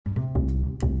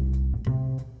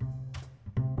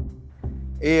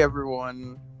Hey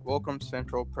everyone, welcome to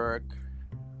Central Perk.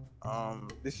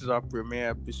 This is our premiere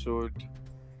episode,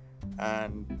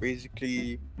 and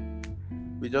basically,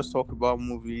 we just talk about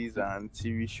movies and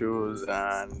TV shows,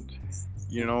 and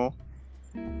you know,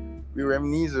 we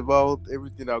reminisce about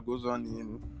everything that goes on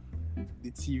in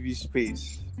the TV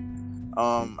space.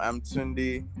 I'm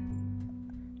Tunde.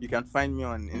 You can find me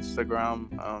on Instagram,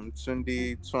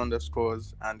 Tunde two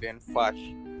underscores and then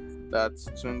Fash. That's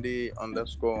Tunde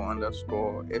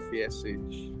underscore FASH,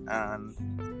 and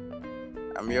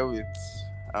I'm here with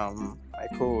my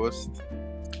co-host.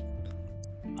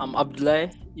 I'm Abdullah.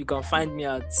 You can find me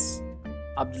at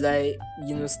Abdullah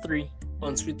Yunus 3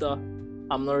 on Twitter.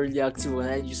 I'm not really active on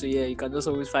IG, so yeah, you can just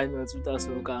always find me on Twitter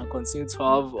so we can continue to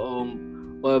have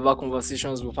whatever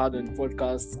conversations we've had on the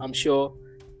podcast. I'm sure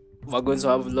we're going to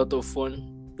have a lot of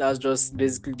fun. That's just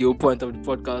basically the whole point of the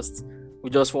podcast. We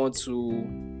just want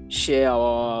to share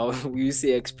our we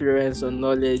say experience or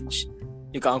knowledge.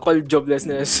 You can call it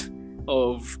joblessness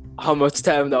of how much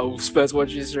time that we've spent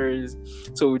watching series.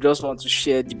 So we just want to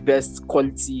share the best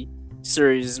quality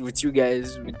series with you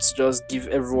guys. We just give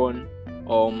everyone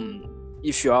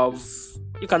if you have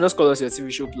you can just call us your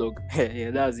TV show plug.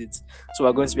 Yeah, that's it. So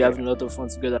we're going to be having a lot of fun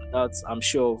together. That's I'm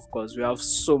sure of because we have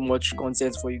so much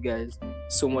content for you guys,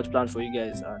 so much planned for you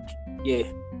guys, and yeah,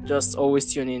 just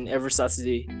always tune in every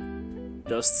Saturday.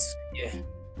 Just yeah,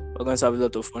 we're going to have a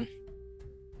lot of fun.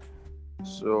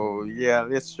 So yeah,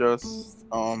 let's just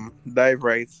dive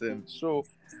right in. So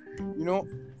you know,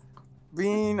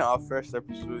 being our first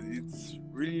episode, it's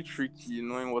really tricky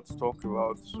knowing what to talk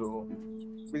about. So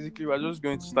basically, we're just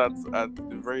going to start at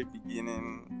the very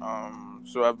beginning.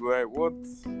 So I'll be like, what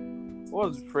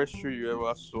was the first show you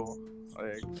ever saw?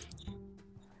 Like,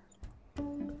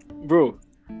 Bro,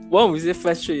 when we say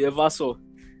first show you ever saw,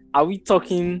 are we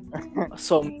talking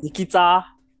some Nikita?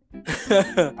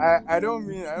 I don't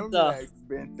mean like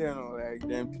Ben 10 or like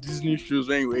them Disney shows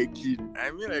when you were a kid.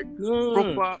 I mean like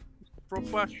No.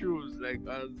 proper shows like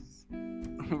as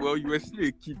well you were still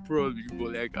a kid probably,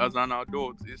 but like as an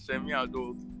adult, a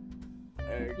semi-adult.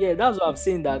 Like, Yeah, that's what I'm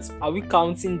saying. That are we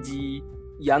counting the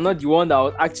you are not the one that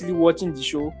was actually watching the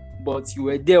show, but you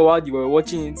were there while you were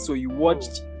watching it, so you no,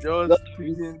 watched. just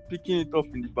picking it up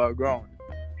in the background.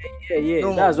 Yeah.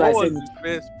 No, That's why I what said was it. the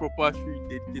first proper show you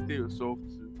dedicated yourself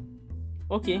to?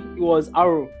 Okay, it was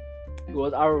Arrow. It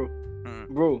was Arrow,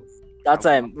 Hmm. bro. That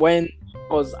time when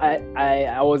because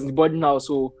I was in the boarding house,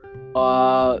 so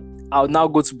I'll now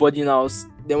go to boarding house.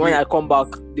 Then when Wait, I come back,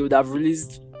 they would have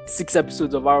released 6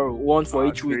 episodes of Arrow, one for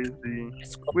each week. crazy.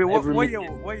 Wait, what Every what week. year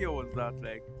what year was that?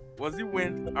 Like, was it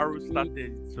when Arrow started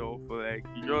itself, or like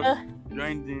you just Eh,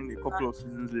 joined in a couple of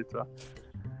seasons later?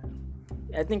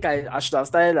 I think I should have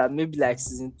started at maybe like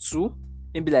season 2,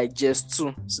 maybe like just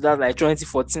 2. So that's like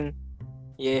 2014.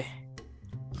 Yeah.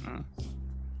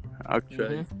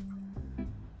 Actually,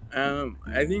 Mm-hmm.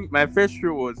 I think my first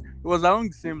show was along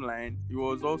the same line. It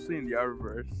was also in the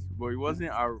Arrowverse, but it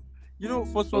wasn't Arrow. You know,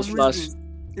 for It was some Flash.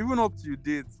 reason, even up to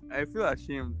date, I feel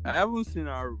ashamed. I haven't seen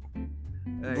Arrow.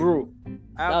 Like, Bro,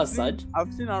 I've that's seen sad.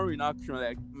 I've seen Arrow in action.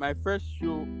 Like my first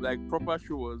show, like proper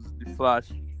show, was The Flash,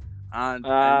 and I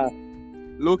Ah,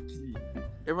 mean, low-key,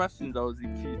 ever since I was a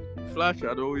kid, Flash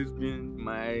had always been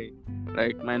my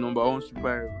number one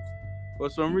superhero. For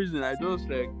some reason, I just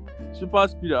like super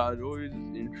speed had always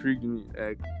intrigued me.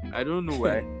 Like I don't know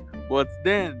why, but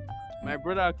then my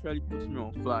brother actually put me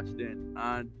on Flash then,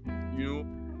 and you know,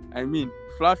 I mean,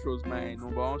 Flash was my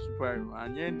number one superhero,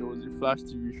 and then there was a Flash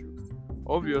TV show.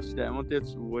 Obviously, I wanted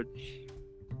to watch.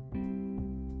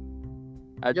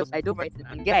 I don't right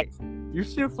and guy. You've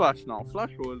seen Flash now.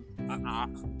 Flash was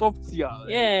top tier. Like,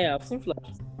 yeah, I've seen Flash.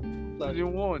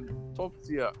 season one, top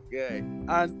tier, yeah.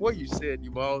 And what you said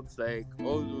about like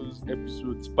all those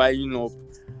episodes piling up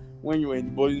when you were in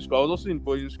the boarding school, I was also in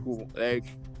boarding school. Like,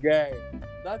 guy,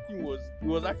 that thing was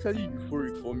actually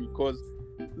euphoric for me because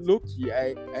low-key,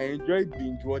 I enjoyed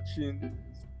binge watching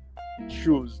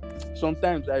shows.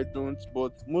 Sometimes I don't,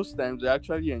 but most times I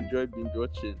actually enjoy binge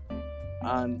watching.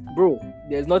 And Bro,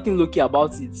 there's nothing lucky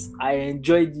about it. I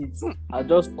enjoyed it. I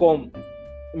just come.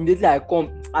 Immediately I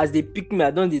come. As they pick me,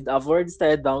 I've already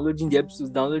started downloading the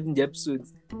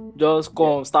episodes. Just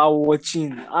come, start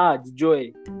watching. The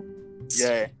joy.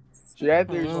 yeah, so I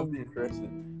tell you Mhm. something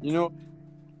interesting. You know,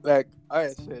 like I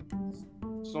said,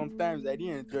 sometimes I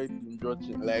didn't enjoy binge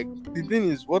watching. Like the thing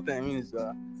is, what I mean is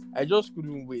that I just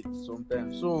couldn't wait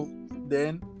sometimes. So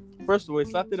then, first of all, it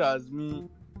started as me.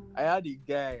 I had a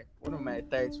guy, one of my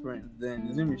tight friends. Then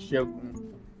his name is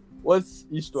Shegun. What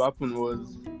used to happen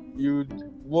was you'd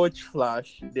watch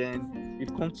Flash, then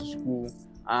you'd come to school,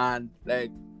 and like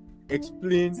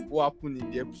explain what happened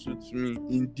in the episode to me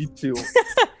in detail,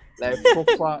 like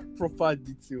proper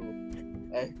detail.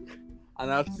 Like,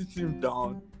 and I'll sit him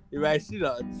down. If I see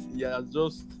that he has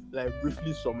just like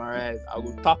briefly summarized, I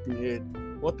will tap his head.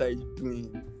 What are you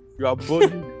doing? You are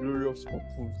burning the glorious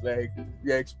purpose. Like,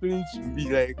 you're explaining to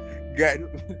me, like, guy,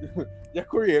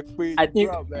 I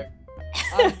think like,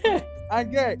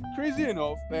 and guy, crazy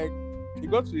enough, like, he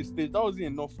got to a stage that wasn't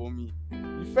enough for me.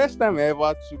 The first time I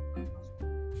ever took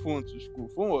phone to school,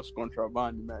 phone was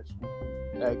contraband in my school.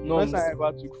 Like, No, first time I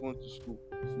ever took phone to school.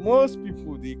 Most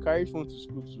people, they carry phone to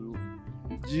school to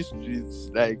gist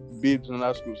with like babes in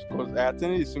other schools, because I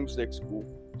attended a same-sex school.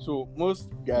 So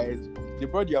most guys, they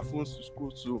brought their phones to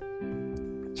school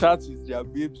to chat with their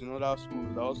babes in other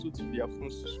schools. I also took their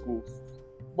phones to school.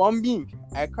 But me,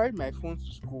 I carried my phone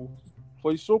to school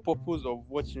for the sole purpose of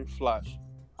watching Flash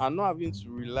and not having to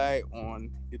rely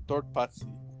on a third party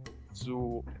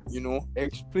to,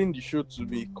 explain the show to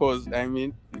me. Because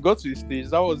it got to a stage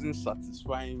that wasn't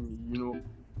satisfying me.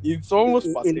 It's almost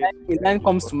pathetic. a line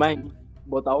comes to mind,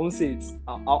 but I won't say it.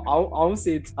 I won't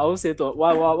say it. I won't say it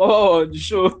on the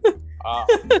show.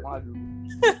 Madu.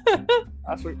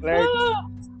 That's what, like,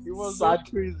 it was so Sad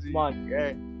crazy. man.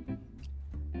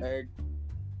 Yeah. Like,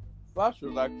 Flash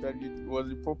was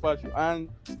a proper show, and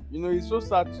it's so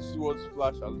sad to see what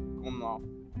Flash has become now.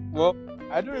 Well,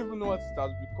 I don't even know what it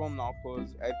has become now,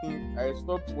 because I think I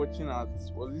stopped watching at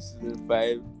this season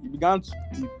 5. It began to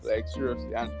dip, like,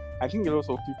 seriously, and I think a lot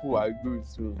of people agree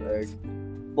with me. Like,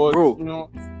 but Bro,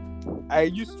 I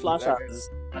used to Flash like,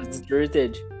 has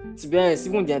deteriorated. To be honest,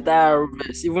 even the entire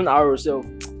Arrowverse, even Arrow itself,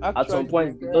 at some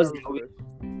point, it does get away.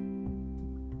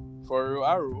 For real,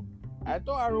 Arrow, I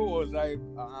thought Arrow was like,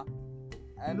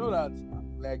 I know that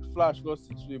like Flash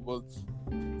lost its way, but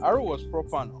Arrow was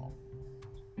proper now.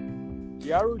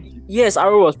 The Arrow did. Yes,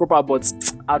 Arrow was proper, but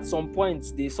at some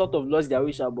point they sort of lost their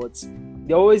way, but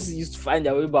they always used to find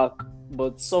their way back.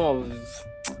 But some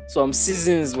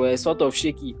seasons were sort of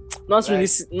shaky. Not really,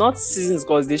 not seasons,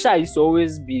 because the show used to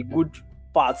always be good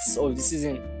parts of the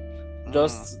season.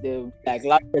 Just the like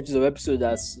last stretches of episode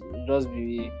that's just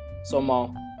be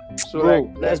somehow. So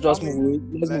bro, let's just move away.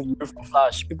 Let's move away from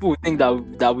Flash. People will think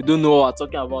that we don't know what we're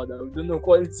talking about, that we don't know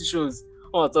quality shows.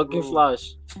 We're talking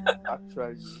Flash.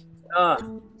 Actually,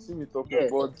 see me talking, yeah.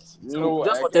 but just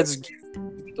wanted to give a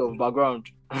bit of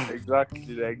background.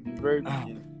 Exactly, like the very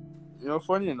beginning.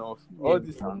 Funny enough, all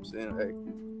this I'm saying, like,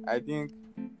 I think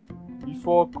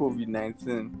before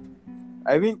COVID-19,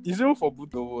 I think it's even for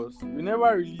both of us, we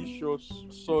never really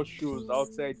saw shows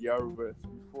outside the Arrowverse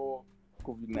before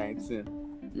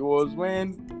COVID-19. It was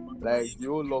when like the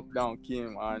whole lockdown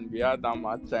came and we had that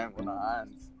mad time on our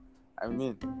hands.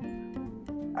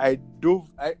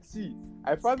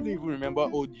 I probably even remember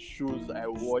all the shows I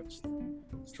watched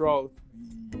throughout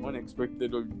the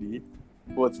unexpected holiday.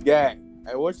 But guy,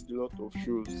 I watched a lot of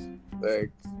shows.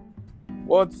 Like,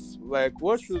 what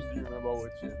shows do you remember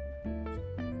watching?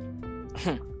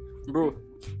 Bro,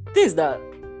 things that,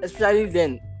 especially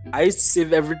then, I used to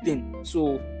save everything.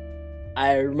 So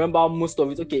I remember most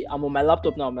of it. Okay, I'm on my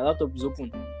laptop now. My laptop is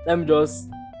open.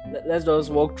 Let's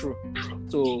just walk through.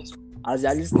 So as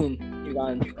you're listening, you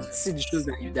can see the shows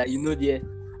that you know there.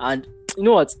 And you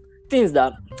know what? Things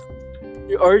that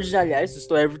originally I used to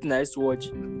store everything I used to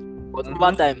watch. But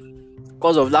over time,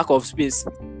 because of lack of space,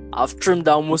 I've trimmed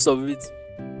down most of it.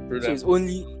 So it's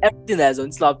only everything that is on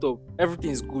this laptop.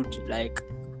 Everything is good. Like,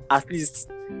 at least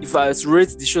if I was to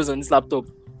rate the shows on this laptop,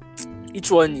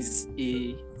 each one is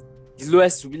the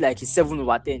lowest will be like a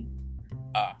 7/10.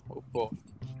 Of course.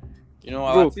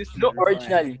 Bro,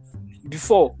 originally,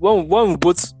 before when we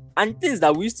both, and things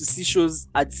that we used to see shows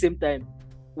at the same time,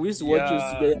 we used to watch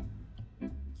shows together.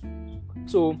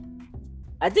 So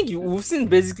I think we've seen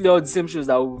basically all the same shows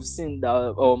that we've seen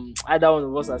that either one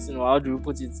of us has seen, or how do we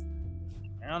put it?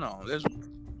 I don't know.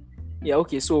 Yeah,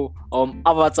 okay, so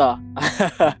Avatar.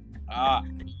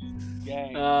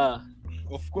 Yeah.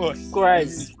 Of course. Korra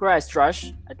is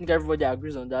trash. I think everybody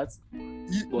agrees on that.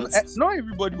 Not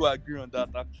everybody will agree on that,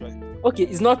 actually. Okay,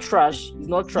 it's not trash. It's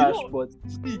not trash, but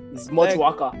it's much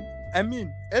waka.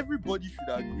 Everybody should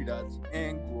agree that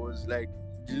Aang was like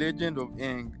the Legend of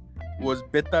Aang was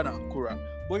better than Korra.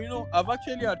 But I've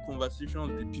actually had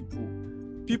conversations with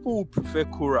people who prefer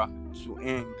Korra to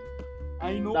Aang.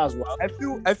 I know. That's what I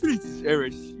feel it is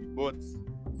heresy, but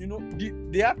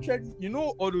they actually,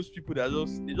 all those people that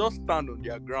just stand on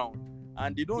their ground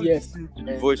and they don't listen to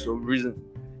the voice of reason,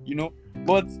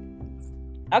 But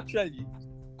actually,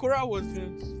 Korra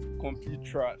wasn't complete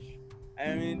trash.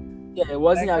 it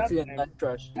wasn't like actually that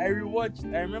trash. I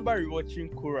remember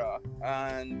rewatching Korra,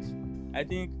 and I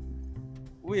think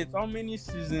wait, how many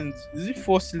seasons? Is it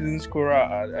 4 seasons Korra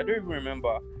had? I don't even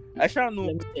remember. I shall know.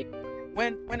 Let me check.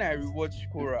 When I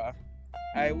rewatched Korra,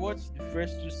 I watched the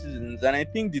first 2 seasons, and I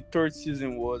think the third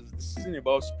season was the season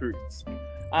about spirits.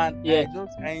 And Yeah.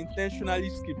 I intentionally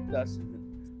skipped that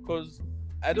season because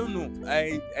I don't know.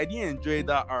 I didn't enjoy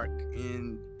that arc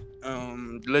in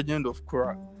The Legend of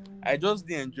Korra. I just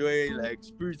didn't enjoy like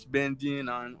spirit bending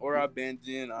and aura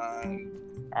bending and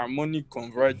harmonic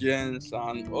convergence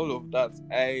and all of that.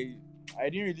 I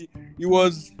didn't really. It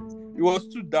was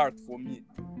too dark for me.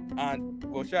 And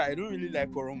for sure, I don't really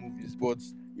like horror movies, but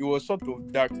it was sort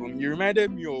of dark for me. It reminded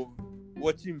me of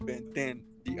watching Ben 10,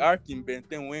 the arc in Ben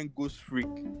 10 when Ghost Freak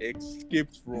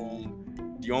escaped from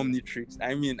the Omnitrix.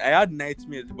 I mean, I had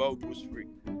nightmares about Ghost Freak.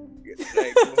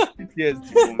 Like, it was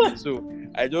PTSD for me. So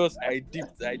I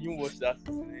dipped. I didn't watch that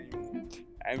season anymore.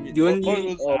 I mean, The all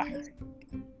only those.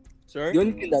 Sorry? the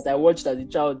only thing that I watched as a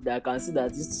child that I can see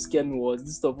that used to scare me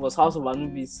was House of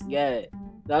Anubis. Yeah,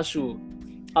 that show,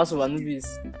 House of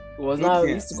Anubis. It was now, it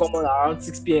Okay. used to come on around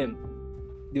 6 p.m.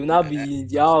 They will now be in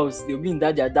the house. They'll be in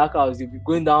their dark house. They'll be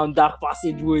going down dark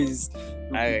passageways.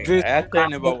 I Doing actually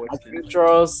never watched it.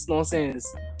 adventurous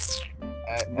nonsense.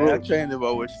 I Bro. actually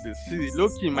never watched this. See,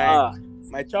 low-key, Ah,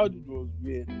 my childhood was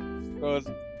weird because,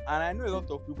 and I know a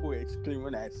lot of people exclaim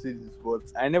when I say this, but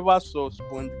I never saw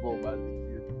SpongeBob as a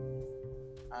kid,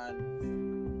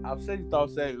 and I've said it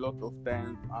outside a lot of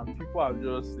times, and people have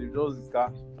just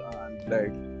gasped and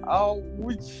like, how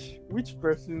which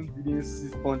person didn't see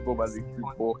SpongeBob as a kid?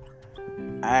 But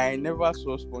I never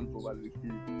saw SpongeBob as a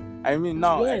kid. I mean,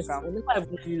 now yes, I I can never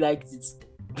really liked it.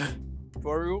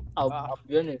 for real. I'll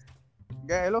be honest.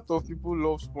 Yeah, a lot of people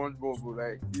love SpongeBob, but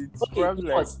like it's Okay, probably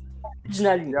like because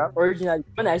originally,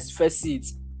 when I first see it,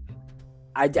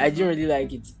 I didn't really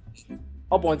like it.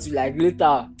 Up until like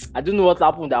later, I don't know what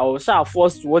happened. I was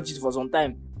forced to watch it for some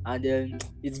time, and then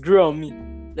it grew on me.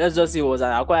 Let's just say it was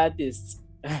an acquired taste.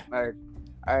 like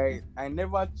I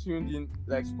never tuned in.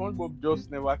 Like SpongeBob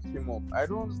just never came up. I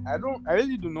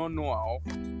really do not know how,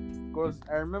 because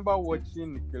I remember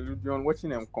watching Nickelodeon, watching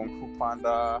them Kung Fu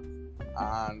Panda,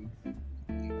 and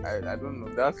I don't know.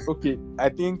 That's okay. I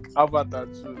think Avatar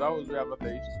too. That was where Avatar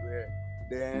used to wear.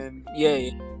 Then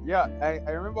Yeah.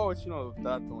 I remember watching all of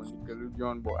that on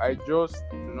Nickelodeon, but I just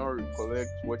do not recollect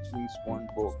watching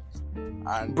SpongeBob.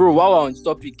 And Bro, while we're on the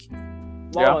topic,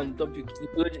 Yeah.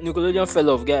 Nickelodeon fell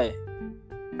off, guy.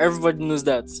 Everybody knows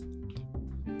that.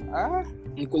 ah,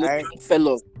 Nickelodeon fell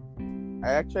off. I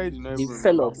actually do not They even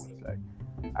fell remember. off.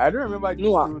 Like, I don't remember the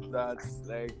No, shows that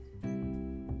like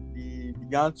they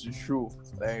began to show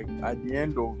like at the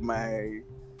end of my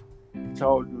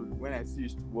childhood when I still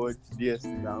used to watch DSTV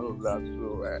and all of that.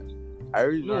 So I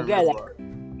really No, don't guy, remember.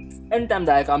 anytime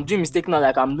that like, I'm doing mistake now,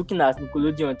 like I'm looking at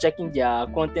Nickelodeon, checking their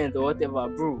content or whatever,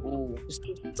 bro. It's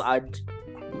so sad.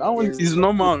 That one Yes. is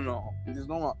normal now. It's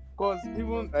normal because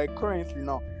even like currently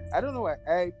now, I don't know why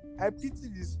I pity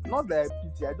this. Not that I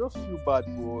pity, I just feel bad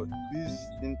for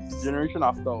this generation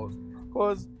after us.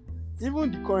 Because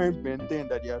even the current Ben 10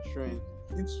 that they are showing,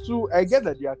 it's too. I get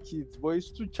that they are kids, but it's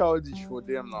too childish for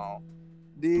them now.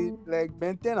 They like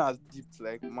Ben 10 has dipped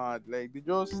like mad. Like they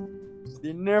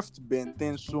nerfed Ben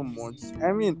 10 so much.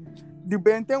 I mean, the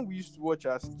Ben 10 we used to watch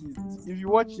as kids. If you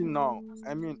watch it now,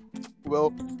 I mean,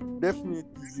 well, definitely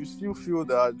you still feel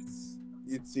that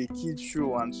it's a kid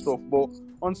show and stuff. But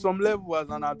on some level, as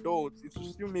an adult, it will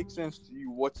still make sense to you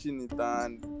watching it.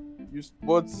 And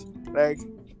but like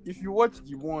if you watch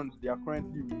the ones they are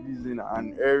currently releasing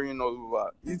and airing all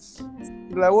over, it's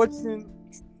like watching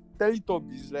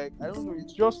Teletubbies. Like I don't know,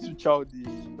 it's just too childish.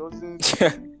 It doesn't.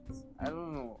 I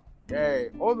don't know. Yeah,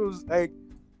 all those like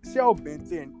see how Ben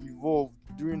 10 evolved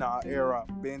during our era.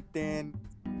 Ben 10,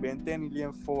 Ben 10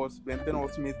 Alien Force, Ben 10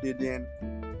 Ultimate Alien.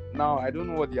 Now I don't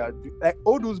know what they are doing. Like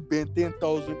all those Ben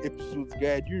 10,000 episodes,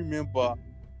 guy. Do you remember?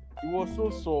 It was so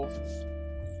soft,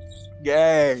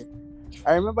 guy.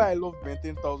 I remember I loved Ben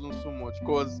 10,000 so much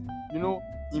because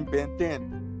in Ben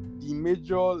 10, the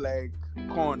major like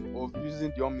con of using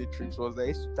the Omnitrix was that it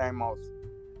used to time out,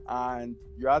 and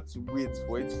you had to wait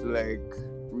for it to like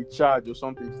recharge or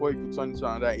something before you could turn into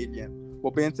another alien.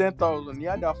 But Ben 10,000, he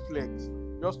had that flex.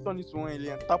 Just turn it to one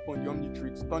alien, tap on the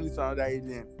Omnitrix, turn it to another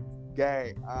alien,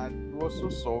 guy, and it was so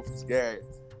soft, guy.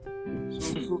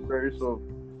 So very soft.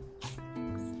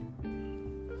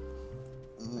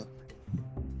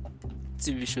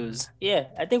 TV shows. Yeah,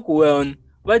 I think we were on.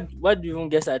 Why do you even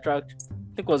get sidetracked?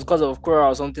 I think it was because of Quora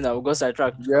or something that we got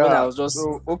sidetracked. Yeah. When I was just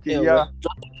So okay, we yeah. were just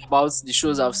talking about the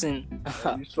shows I've seen.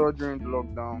 You saw during the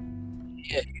lockdown.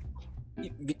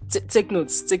 Take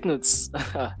notes.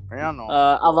 Yeah, no.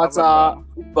 Avatar,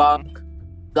 Back,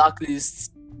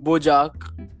 Blacklist, BoJack,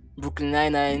 Brooklyn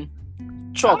Nine-Nine,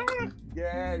 Chuck.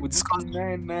 Yeah, We discussed.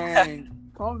 Brooklyn Nine-Nine.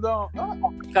 Calm down.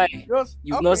 Kai, Just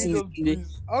you've how not can you seen just this.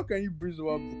 breeze? How can you breeze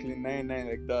over Brooklyn Nine-Nine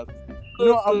like that?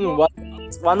 No, I've no.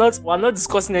 not. We're not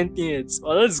discussing anything yet.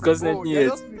 We're not discussing Oh, anything you're yet.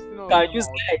 just listing all Can them you out.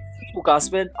 guys who can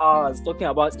spend hours talking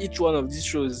about each one of these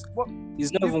shows? But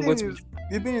It's not the even thing going to is, be.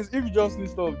 the thing is, if you just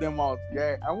list all of them out,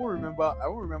 yeah, I won't remember. I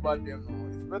won't remember them. No.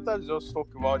 It's better to just talk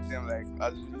about them like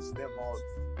as you list them out.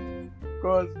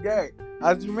 Cause, yeah,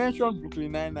 as you mentioned,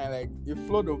 Brooklyn Nine-Nine, like a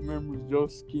flood of memories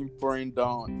just came pouring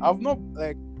down. I've not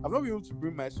been able to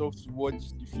bring myself to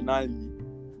watch the finale.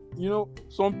 You know,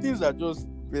 some things are just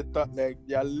better. Like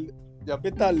they are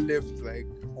better left like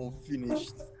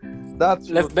unfinished. That's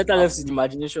Left what's better left to the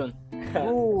imagination.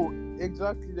 Bro,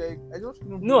 exactly. Like I just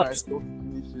couldn't bring No, myself to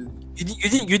finish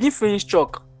it. you didn't finish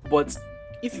Chuck, but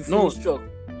if you No, finish Chuck,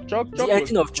 Chuck the was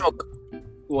ending of different. Chuck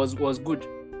was good.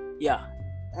 Yeah.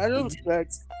 I just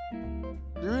like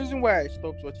the reason why I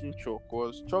stopped watching Chuck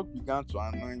was Chuck began to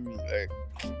annoy me. Like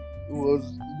it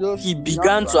was just He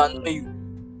began to annoy you.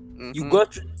 Mhm. You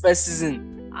got through the first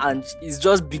season and it's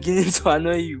just beginning to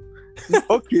annoy you.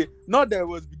 Okay, not that it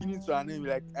was beginning to annoy me.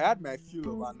 Like I had my feel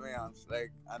of annoyance,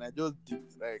 like, and I just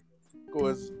dipped, like,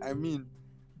 cause I mean,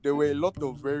 there were a lot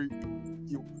of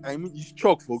it's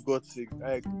Chuck for God's sake.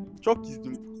 Like Chuck is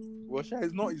the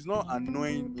it's not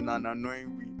annoying in an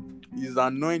annoying way. He's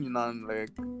annoying in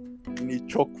a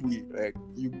Chuck way. Like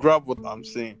you grab what I'm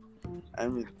saying. I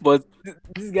mean, But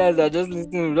these guys are just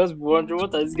listening, just wondering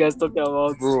what are these guys talking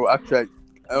about. bro, actually,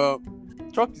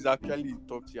 Chuck is actually a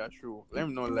top tier show. Let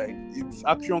me not lie. It's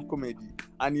action comedy,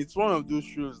 and it's one of those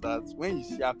shows that when you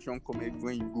see action comedy,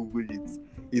 when you Google it,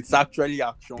 it's actually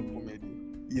action comedy.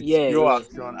 It's pure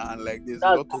action, and like there's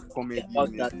a lot of comedy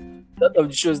in it. A lot of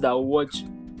the shows that we watch,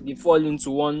 they fall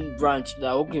into one branch.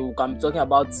 That okay, we can be talking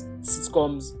about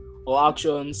sitcoms or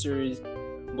action series,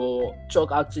 but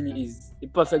Chuck actually is a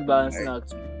perfect balancing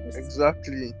act.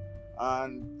 Exactly,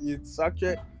 and it's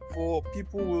actually for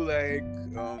people who like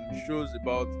shows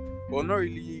about, well, not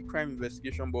really crime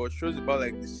investigation, but shows about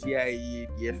like the CIA,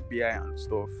 the FBI, and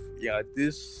stuff. Yeah,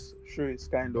 this show is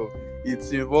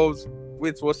it involves.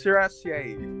 Wait, was Sarah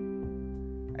CIA?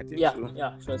 I think so.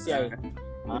 Yeah, so CIA.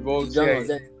 Involves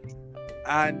CIA.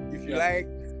 And if you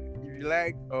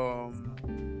like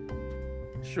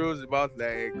shows about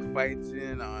like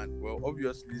fighting, and well,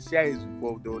 obviously CIA is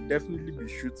involved, there will definitely be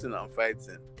shooting and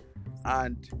fighting.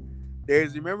 And there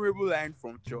is a memorable line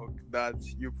from Chuck that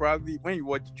you probably, when you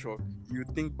watch Chuck, you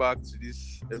think back to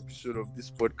this episode of this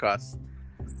podcast.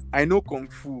 I know Kung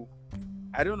Fu.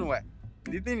 I don't know why.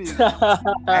 The thing is,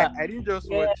 I didn't just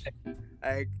watch.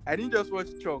 I didn't just watch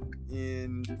Chuck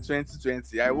in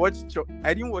 2020.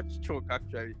 I didn't watch Chuck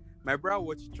actually. My brother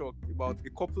watched Chuck about a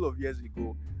couple of years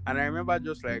ago, and I remember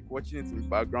just like watching it in the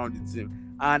background with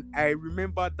him. And I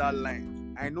remember that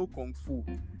line. I know Kung Fu.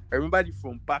 I remember it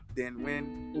from back then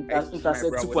when Intercept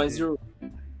 2.0.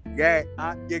 Yeah,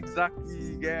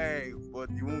 exactly. Yeah, but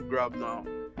you won't grab now.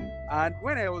 And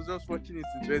when I was just watching it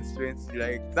in 2020,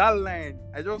 like that line,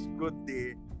 I just got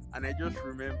there and I just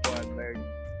remembered, like,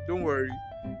 don't worry,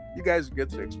 you guys get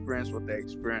to experience what I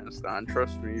experienced, and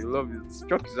trust me, you love it.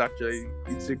 Chuck is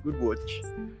it's a good watch.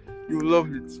 You love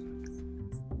it.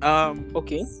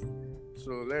 Okay.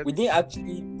 So we didn't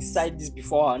actually decide this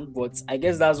beforehand, but I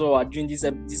guess that's what we're doing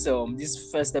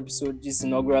this first episode, this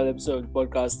inaugural episode of the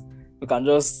podcast. We can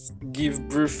just give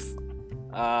brief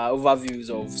overviews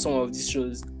of some of these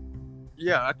shows.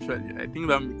 Yeah, actually, I think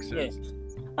that makes sense. Yeah,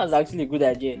 that's actually a good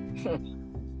idea.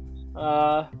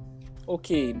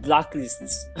 Okay,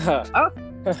 blacklists.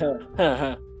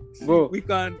 Bro, we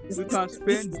can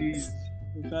spend these.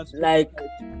 Like,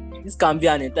 this can be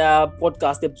an entire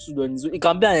podcast episode on its own. It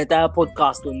can be an entire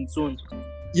podcast on its own.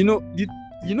 You know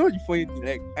the funny thing,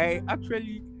 like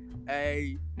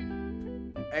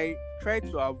I try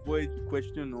to avoid the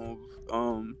question of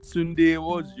Sunday,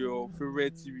 what's your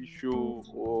favorite TV show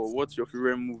or what's your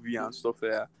favorite movie and stuff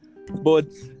like that. But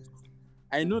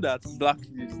I know that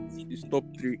Blacklist is top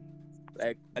 3.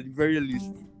 Like at the very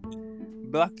least,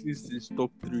 Blacklist is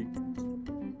top 3.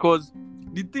 Because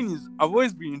the thing is, I've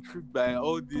always been intrigued by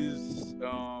all these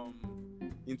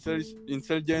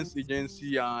intelligence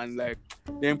agency and like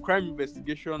them crime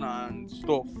investigation and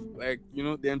stuff. Like, you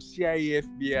know, them CIA,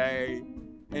 FBI,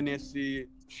 NSA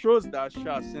shows that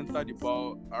are centered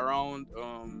around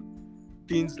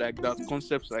things like that,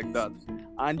 concepts like that.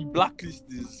 And the Blacklist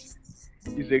is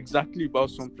exactly about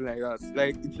something like that.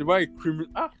 Like it's about a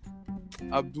criminal.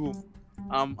 Abdul,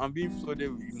 I'm being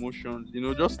flooded with emotions. You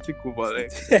know, just take over.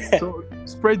 Like, so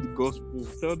spread the gospel.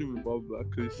 Tell them about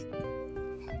Blacklist.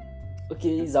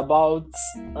 Okay, it's about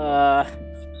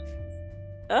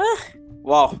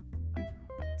Wow.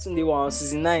 Sunday one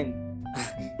season 9.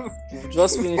 We've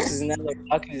just finished season 9 of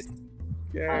Blacklist.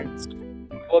 Yeah.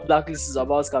 And what Blacklist is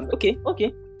about can okay.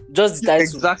 Just the Yeah,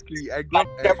 title. exactly. I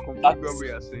completely got what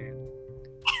you're saying.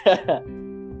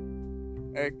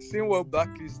 Like, seeing what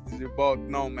Blacklist is about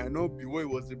now might not be what it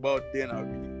was about then.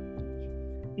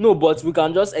 No, but we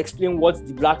can just explain what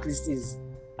the Blacklist is.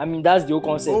 I mean, that's the whole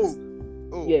concept.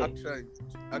 Yeah. Actually,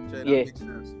 that makes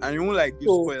sense. And you won't like give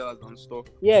spoilers and stuff.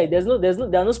 Yeah, there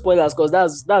are no spoilers because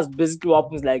that's basically what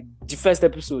happens. Like the first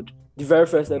episode, the very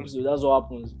first episode, that's what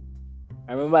happens.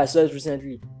 I remember I saw it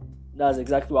recently. That's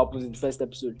exactly what happens in the first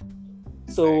episode.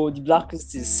 So the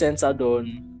Blacklist is centered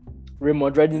on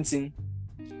Raymond Reddington,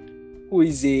 who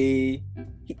is is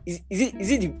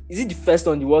it the first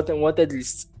on the wanted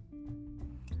list?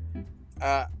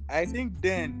 I think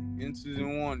then in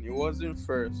season 1 it wasn't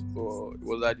first, but it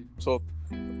was at the top.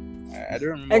 I don't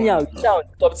remember. Anyhow, it's on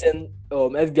the top 10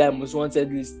 FBI most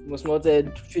wanted list, most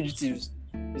wanted fugitives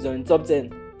is on the top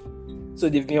 10. So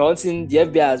they've been hunting. The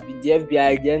FBI has been the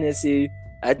FBI, the NSA.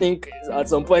 I think at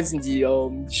some point in the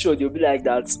show they'll be like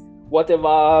that.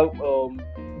 Whatever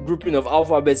grouping of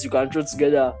alphabets you can throw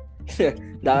together,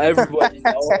 that everybody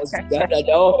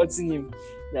they're all hunting him.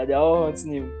 They're all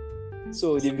hunting him.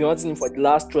 So they've been hunting him for the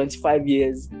last 25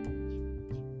 years.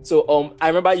 So you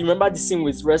remember the scene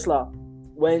with Wrestler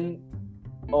when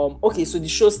okay, so the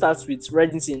show starts with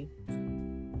Reddington,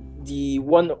 the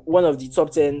one of the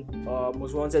top 10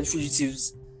 most wanted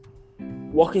fugitives,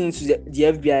 walking into the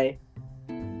FBI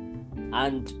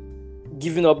and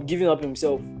giving up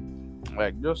himself.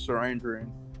 Like just surrendering.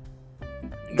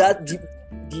 That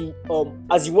the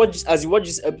as you watch this, as you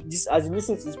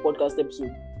listen to this podcast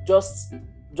episode, just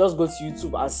go to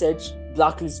YouTube and search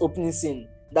Blacklist opening scene.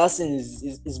 That scene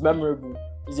is memorable.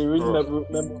 It's a really memorable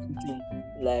thing.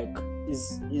 Like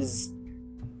is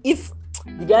if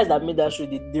the guys that made that show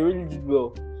they really did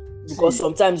well, because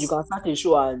sometimes you can start a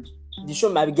show and the show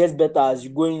might get better as you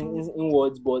go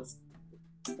inwards, but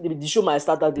the show might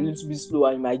start out a little bit slow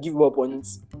and you might give up on it.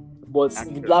 But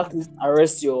the Blacklist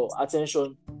arrests your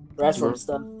attention right from the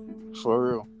start. For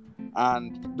real.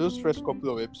 And those first couple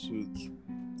of episodes,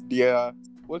 they are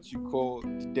what you call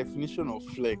the definition of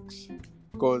flex.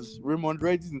 Because Raymond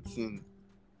Reddington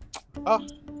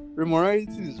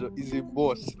is a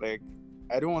boss. Like,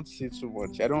 I don't want to say too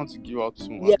much. I don't want to give out too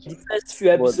much. Yeah, the first few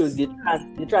episodes they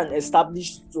try and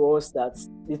establish to us that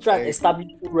they try and establish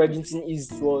who Reddington is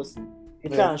to us. They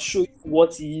try and show you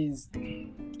what he is.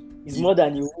 He's more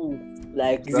than a who.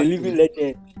 Like, he's a living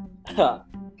legend.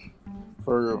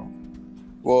 For real.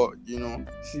 Well,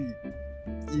 see,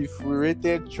 if we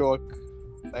rated Chuck,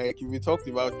 like if we talked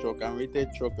about Chuck and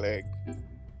rated Chuck, like,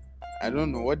 I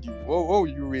don't know, what would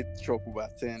you rate Chuck over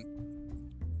 10?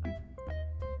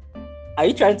 Are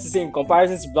you trying to say in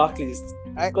comparison to Blacklist?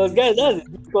 Because guys, that's a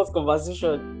difficult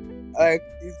conversation. Like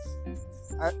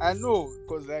I know,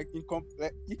 because it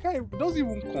doesn't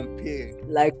even compare.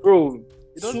 Like, bro,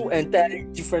 two entirely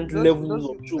different levels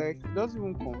of show. Like, it doesn't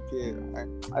even compare.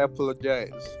 I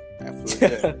apologize.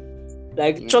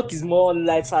 Like, Chuck is more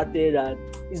light-hearted and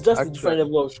it's just a different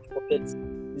level of show. It's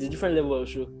a different level of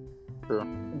show. Sure.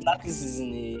 Blacklist is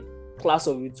in a class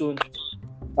of its own.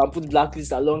 You can put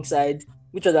Blacklist alongside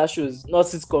which other shows? Not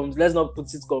sitcoms. Let's not put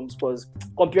sitcoms because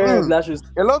comparing Black shows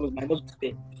might not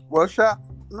be fair. Well,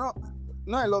 not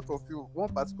a lot of you. One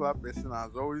particular person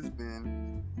has always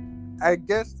been. I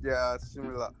guess they are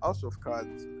similar. House of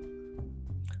Cards.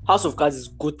 House of Cards is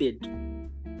goated.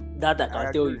 That I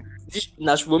can tell you.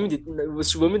 Now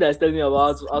Shibomi that is telling me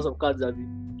about House of Cards, Abi.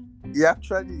 He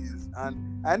actually is,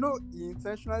 and I know he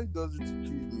intentionally does it to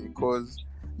please me because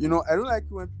I don't like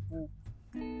when people.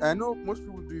 I know most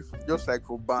people do it just like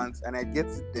for bands, and I get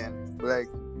it then. But like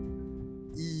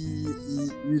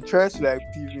he tries to like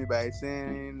peeve me by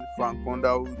saying Frank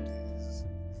Underwood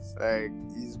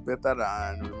is better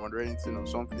than Raymond Reddington or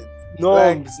something. No,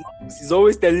 like, he's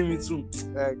always telling me too.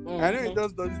 Like, I know he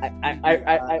does it.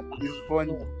 It's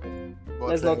funny. But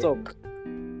let's not talk.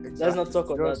 Exactly. Let's not talk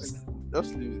on that.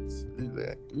 Just leave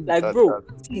it. Like, bro,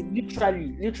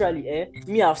 literally,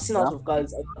 me, I've seen House of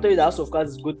Cards. I'll tell you the House of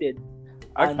Cards is goated.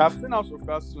 I've seen House of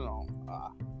Cards too now.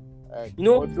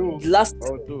 The last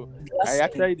I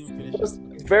actually didn't finish it.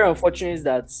 It's very unfortunate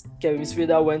that Kevin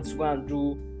Spacey went to go and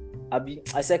do.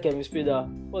 I said Kevin Spacey.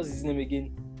 What's his name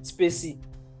again? Spacey.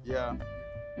 Yeah.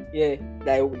 Yeah,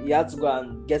 that he had to go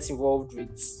and get involved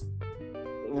with.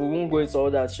 We won't go into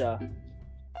all that, sha.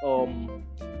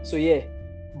 So yeah,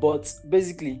 but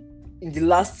basically, in the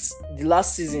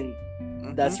last season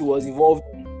that he was involved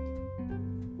in,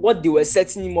 what they were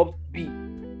setting him up to be,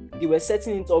 they were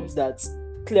setting it up that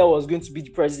Claire was going to be the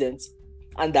president,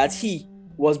 and that he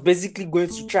was basically going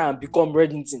to try and become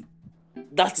Reddington.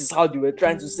 That is how they were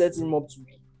trying to set him up to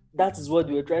be. That is what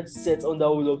they were trying to set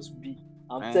Underwood up to be.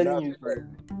 I'm And telling that's you. crazy.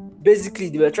 Basically,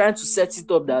 they were trying to set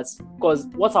it up that because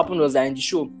what happened was that in the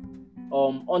show,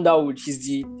 Underwood, he's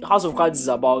the House of Cards is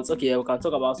about. Okay, yeah, we can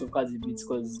talk about House of Cards a bit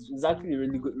because it's actually a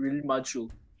really good, really mad show.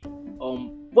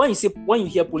 When you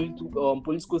hear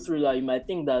political thriller, you might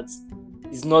think that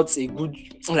it's not a good,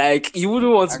 like you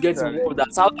wouldn't want to get Actually, involved.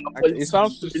 That's how it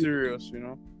sounds too serious, you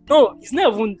know. No, it's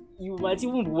not even. You might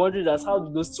even be wondering that how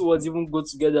do those two words even go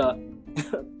together?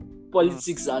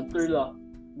 Politics and thriller.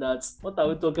 That's what are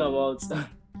we talking about?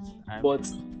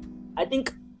 But I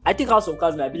think House of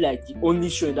Cards might be like the only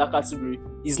show in that category.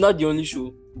 It's not the only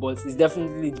show, but it's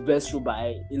definitely the best show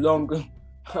by a long.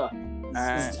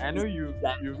 I know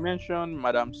you've mentioned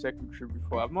Madam Secretary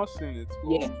before. I've not seen it.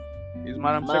 Yeah. Is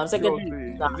Madam Madam Secretary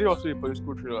Secretary, is it also a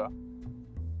political thriller?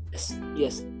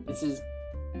 Yes, it is.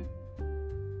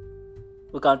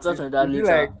 We can touch on that Is it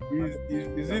later. like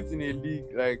is it in a league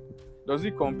like does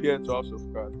it compare to House of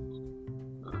Cards?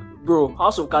 Bro,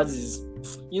 House of Cards is.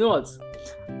 You know what?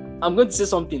 I'm going to say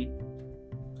something.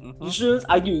 Mm-hmm. You shouldn't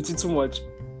argue with it too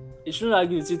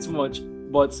much.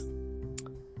 But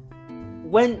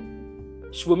when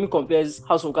Shibomi compares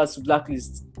House of Cards to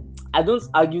Blacklist, I don't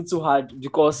argue too hard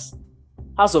because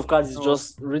House of Cards is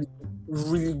just really,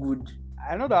 really good.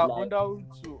 I know that Like-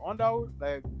 Underwood,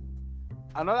 like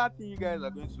another thing you guys are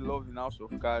going to love in House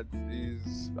of Cards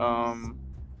is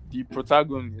the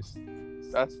protagonist.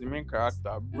 That's the main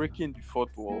character breaking the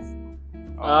fourth wall.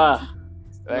 No.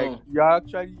 you're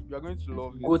going to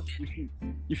love it. Good.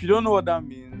 If you don't know what that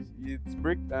means, it's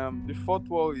the fourth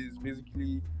wall is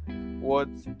basically what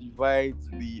divides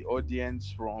the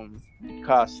audience from the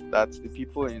cast. That's the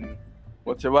people in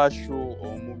whatever show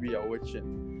or movie you're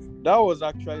watching. That was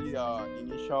actually our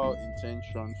initial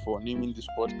intention for naming this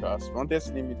podcast. We wanted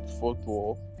to name it The Fourth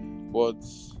Wall, but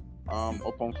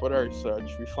upon further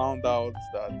research, we found out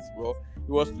that it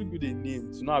was too good a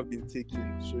name to not have been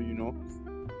taken. So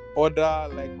other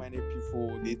like-minded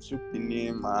people, they took the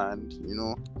name and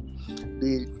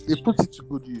they put it to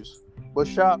good use. But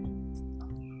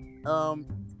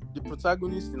the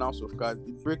protagonist in House of Cards,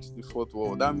 he breaks the fourth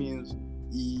wall. That means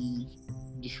he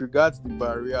disregards the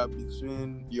barrier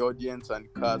between the audience and the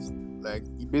cast. Like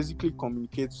he basically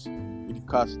communicates with the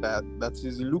cast. That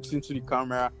is, he looks into the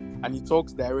camera and he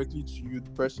talks directly to you,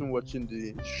 the person watching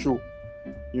the show.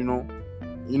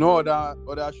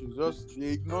 Other shows just they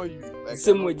ignore you. Like the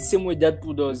same way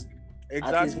Deadpool does.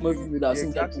 Exactly. Most people that have seen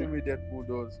Exactly the way Deadpool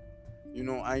does. And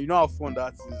you know how fun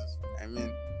that is. I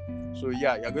mean, so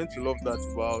yeah, you're going to love that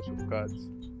about House of Cards.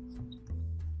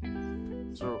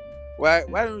 So why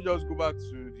don't we just go back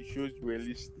to the shows you were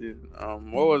listing?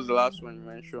 What was the last one you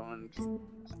mentioned?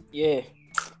 Yeah.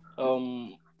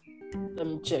 Let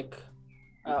me check.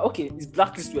 Okay, it's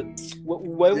Blacklist.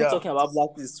 We're even talking about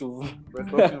Blacklist too. We're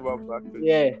talking about Blacklist.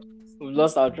 Yeah, we've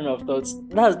lost our train of thoughts.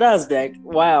 That's like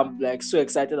why I'm like so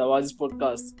excited about this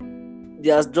podcast.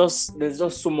 There's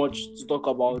just so much to talk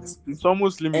about. It's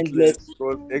almost limitless.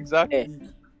 Exactly.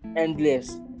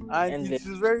 Endless. And it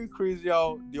is very crazy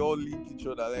how they all link each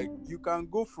other. Like you can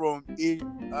go from A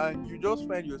and you just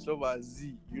find yourself at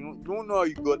Z. You don't know how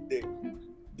you got there.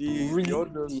 They all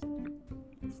just,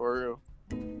 for real.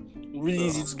 Really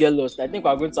easy to get lost. I think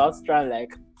we're going to have to try and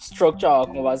like structure our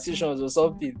conversations or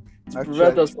something to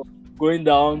prevent us from going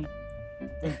down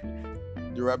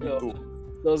the rabbit hole.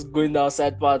 Just going down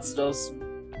side paths, just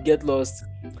get lost.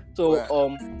 So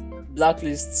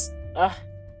Blacklist is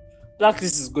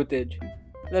goated.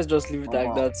 Let's just leave it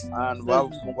like that. And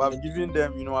we've given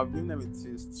them, I've given them a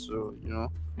taste. So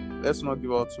let's not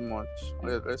give out too much.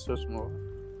 Let's just move.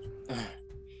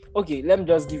 Okay, let me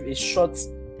just give a short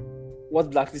what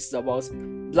Blacklist is about.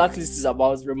 Blacklist is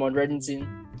about Raymond Reddington,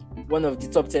 one of the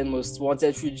top 10 most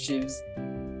wanted fugitives.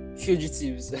 One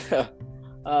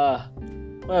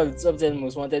of the top 10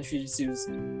 most wanted fugitives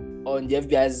on the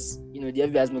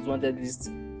FBI's most wanted list.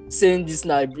 Saying this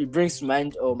now, it brings to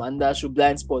mind another show,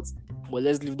 Blind Spot, but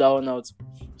let's leave that one out.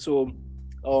 So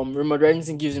Raymond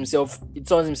Reddington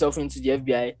turns himself into the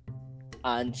FBI,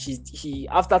 and he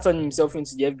after turning himself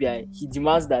into the FBI, he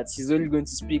demands that he's only going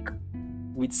to speak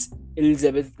with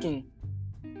Elizabeth King.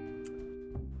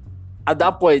 At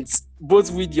that point, both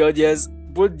with the audience,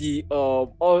 both the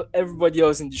everybody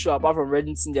else in the show apart from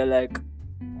Reddington, they're like,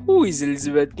 who is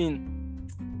Elizabeth King?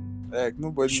 Like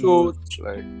nobody knows.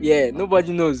 Like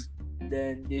nobody knows.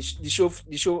 Then the show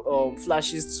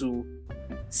flashes to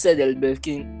said Elizabeth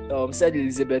King.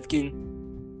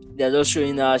 They're just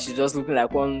showing her. She's just looking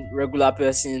like one regular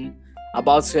person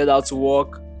about to head out to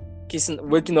work,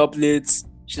 waking up late,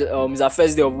 it's her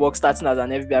first day of work, starting as an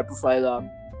FBI profiler.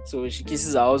 So she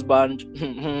kisses her husband,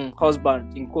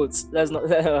 husband in quotes. Let's not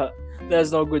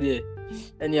go there.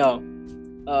 Anyhow,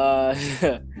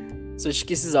 so she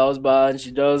kisses her husband.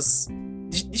 She does.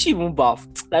 Did she even bath?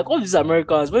 Like all these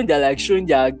Americans, when they're like showing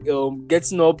their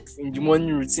getting up in the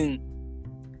morning routine,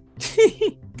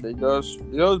 They just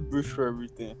brush for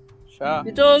everything. Sure.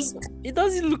 it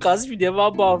doesn't look as if they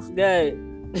ever bath. Yeah,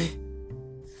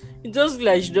 it just look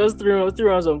like she just threw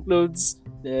on some clothes,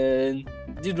 then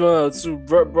did one or two,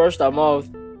 brushed her mouth,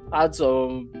 had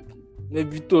some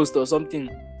maybe toast or something,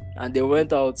 and they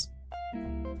went out.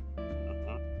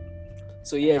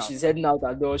 So yeah, she's heading out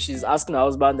at door. She's asking her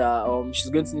husband that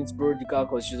she's going to need to borrow the car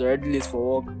because she's already late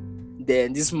for work.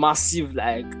 Then this massive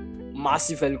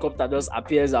helicopter just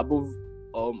appears above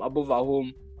her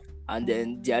home, and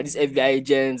then there are these FBI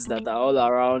agents that are all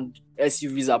around.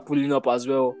 SUVs are pulling up as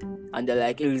well, and they're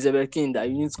like, Elizabeth King, that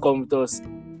you need to come with us.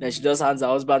 Then she just hands her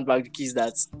husband back the keys.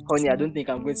 That, honey, I don't think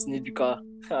I'm going to need the car.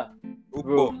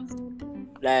 Bro,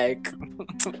 like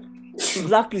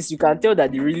Blacklist, you can tell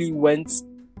that they really went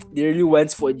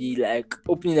for the like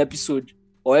opening episode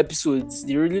or episodes.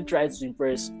 They really tried to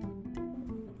impress.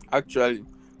 Actually,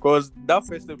 because that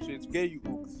first episode to get you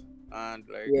hooked and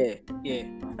like yeah,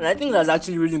 and I think that's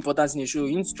actually really important in the show.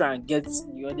 You need to try and get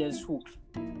the audience hooked,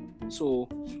 so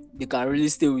they can really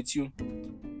stay with you.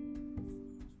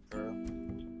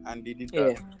 And they did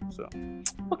that. So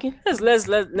okay, let's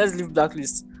leave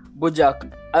Blacklist.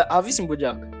 BoJack. Have you seen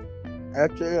BoJack? I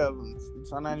actually haven't.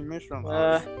 It's an animation.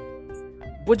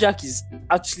 BoJack is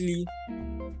actually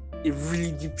a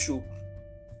really deep show.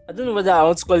 I don't know whether I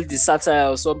want to call it a satire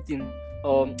or something.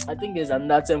 I think there's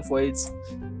another term for it.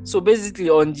 So basically,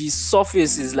 on the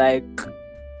surface, is like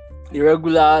a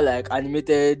regular, like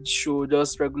animated show,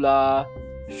 just regular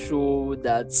show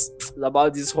that's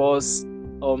about this horse.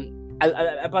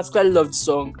 I particularly love the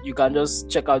song. You can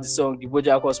just check out the song, the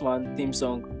BoJack Horseman theme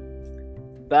song.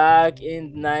 Back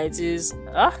in the 90s.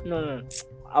 No.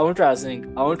 I won't try to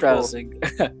sing. I won't try to sing. You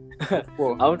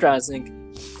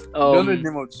don't know the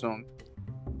name of the song?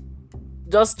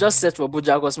 Just search for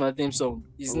BoJack Horseman theme song.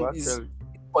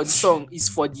 For the song is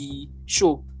for the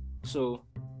show. So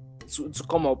to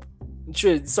come up.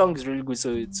 Sure, the song is really good,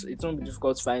 so it won't be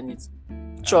difficult to find it.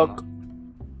 Chuck.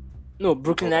 No,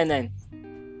 Brooklyn Nine-Nine.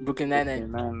 Brooklyn Nine-Nine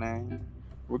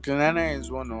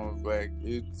is one of like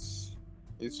it's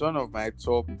one of my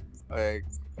top like.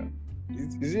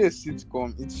 Is it a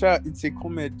sitcom? It's a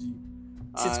comedy.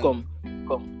 Sitcom.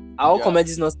 All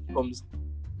comedies not sitcoms.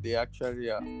 They actually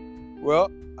are. Well,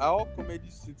 are all comedy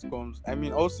sitcoms? I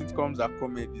mean, all sitcoms are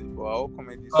comedies, but are all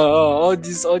comedies. All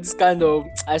this kind of,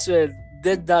 I swear,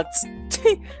 that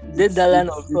line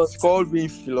of thought. It's called being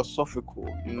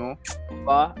philosophical, you know.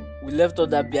 But we left all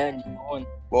that behind.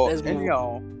 But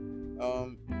anyhow,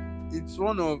 it's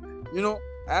one of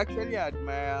I actually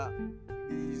admire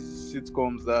these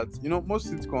sitcoms that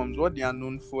most sitcoms, what they are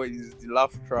known for is the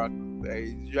laugh track that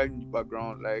is usually in the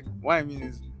background. Like what I mean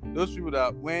is those people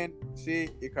that when say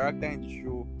a character in the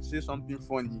show say something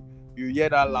funny, you hear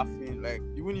that laughing. Like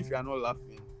even if you are not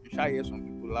laughing, you shall hear some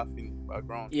people laughing in the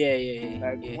background.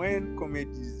 Like when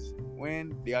comedies,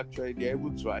 when they're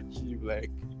able to achieve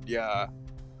like their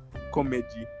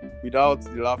comedy without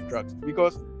the laugh tracks,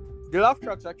 because the laugh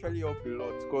tracks actually help a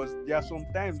lot. Because there are some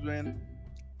times when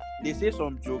they say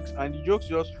some jokes and the jokes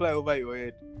just fly over your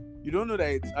head. You don't know that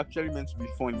it's actually meant to be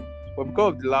funny, but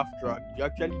because of the laugh track, you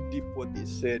actually dip what they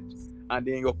said, and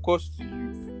then it costs to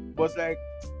you. But like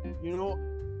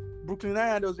Brooklyn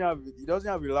Nine-Nine doesn't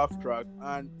have a laugh track,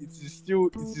 and it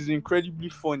is incredibly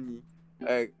funny.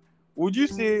 Like, would you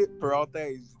say Peralta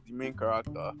is the main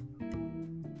character?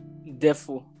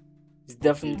 It's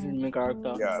definitely the main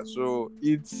character. Yeah, so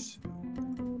it's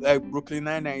like Brooklyn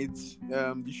Nine-Nine. It's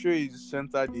the show is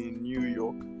centered in New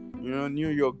York. New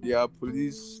York, their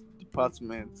police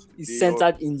department. It's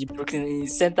centered in Brooklyn.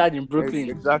 Exactly,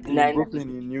 Brooklyn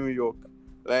in New York.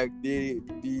 Like the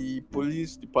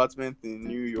police department in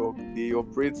New York, they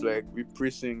operate like with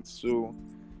precincts. So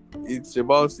it's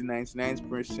about the 99th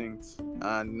precinct,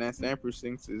 and 99th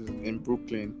precinct is in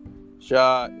Brooklyn.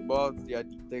 About their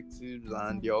detectives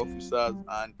and their officers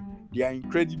and their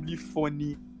incredibly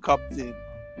funny captain.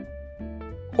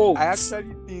 I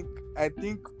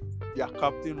think their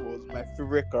captain was my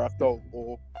favorite character of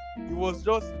all. It was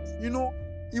just,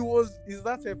 is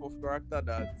that type of character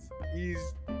that is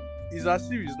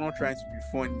as if he's not trying to be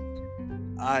funny,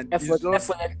 and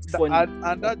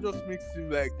and that just makes him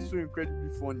like so incredibly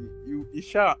funny. He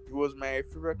was my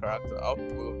favorite character out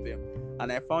of all of them,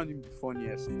 and I found him the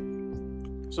funniest.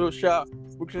 So, Sha,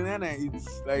 Brooklyn Nine-Nine,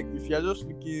 it's like if you're just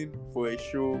looking for a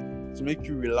show to make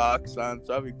you relax and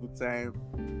to have a good time,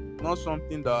 not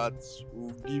something that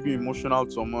will give you emotional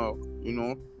turmoil,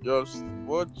 just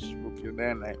watch Brooklyn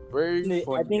Nine-Nine. Very No, I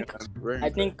funny think and very I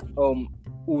interesting. think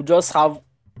we'll just have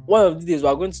one of the days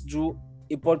we're going to do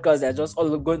a podcast that just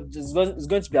all going it's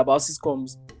going to be about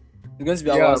sitcoms. It's going to be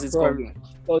Yeah, about sitcoms. probably.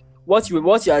 But what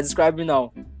you are describing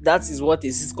now, that is what a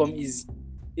sitcom is.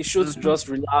 A show to Mhm. just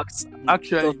relax and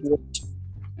Actually, just watch.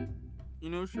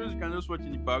 shows you can just watch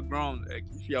in the background, like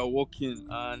if you are walking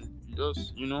and you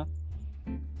just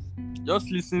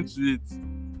listen to it.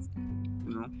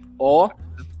 Or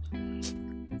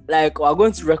like we're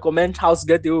going to recommend How to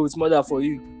Get Away with Murder for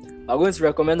you. We're going to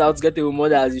recommend How to Get Away with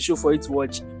Murder as a show for you to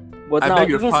watch. But I now, beg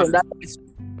your even from pardon.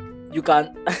 that, you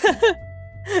can.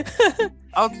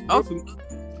 How to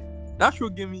that show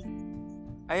gave me.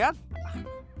 I had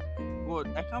God,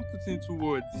 I can't put it into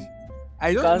words.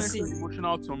 I just Can mentioned see.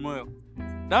 emotional turmoil.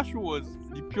 That show was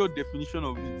the pure definition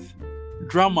of it.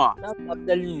 Drama. That's why I'm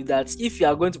telling you that if you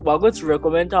are going to, we're going to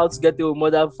recommend How to Get Away with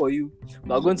Murder for you.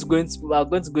 We are going to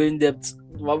go in depth.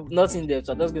 Well, not in depth.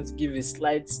 I'm just going to give a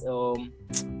slight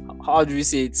how do we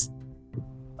say it?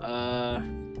 A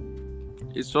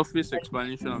surface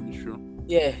explanation of the show.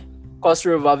 Yeah,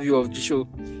 cursory overview of the show.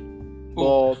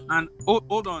 Oh, But and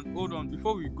hold on.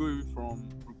 Before we go away from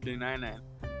Brooklyn Nine-Nine,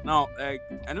 now, like,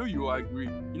 I know you agree.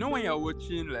 When you're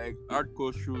watching like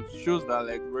hardcore shows that are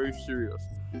like very serious.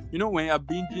 When you're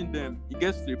binging them, it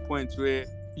gets to a point where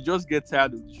you just get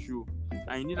tired of the show,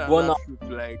 and you need burn another out. show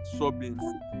to like sub in.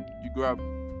 You grab,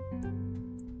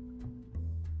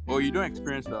 or you don't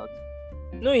experience that.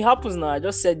 No, it happens now. I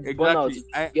just said burnout.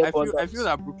 Exactly. I Get feel burnt I out. feel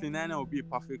that Brooklyn Nine-Nine will be a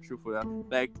perfect show for that.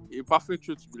 Like a perfect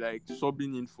show to be like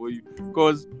subbing in for you.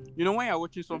 Because when you're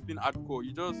watching something hardcore,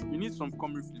 you need some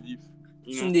comic relief.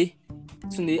 Tunde,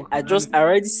 Brooklyn I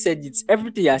already said it.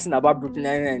 Everything you are saying about Brooklyn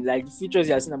Nine-Nine, like the features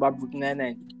you are saying about Brooklyn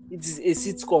Nine-Nine, it is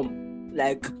a sitcom.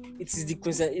 Like it is the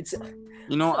it's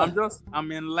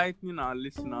I'm enlightening our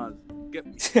listeners. Get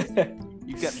me?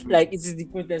 You get me? like it is the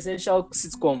quintessential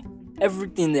sitcom.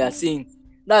 Everything they are saying.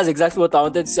 That's exactly what I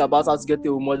wanted to say about How to Get Away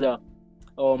with Murder.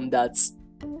 That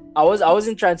I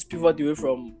wasn't trying to pivot away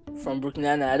from Brooklyn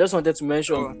Nine-Nine. I just wanted to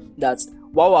mention Oh, that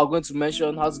while we're going to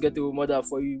mention How to Get Away with Murder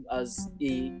for you as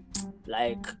a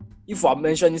like if we're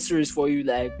mentioning series for you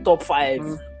like top 5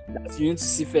 that you need to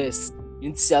see first, you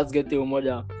need to see How to Get Away with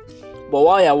Murder. But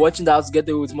while you're watching that How to Get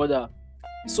Away with Murder,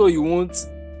 so you won't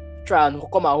try and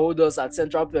come and hold us at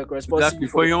Central Perk responsible exactly.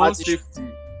 For the your own party safety.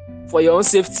 for your own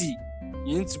safety.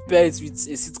 You need to pair it with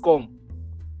a sitcom.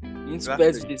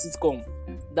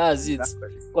 That's it. Exactly.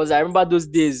 Because I remember those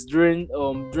days during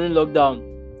lockdown,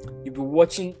 you'd be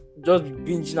watching, just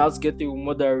binging How to Get Away with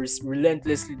Murder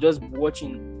relentlessly, just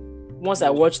watching. Once I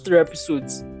watched 3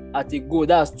 episodes at a go,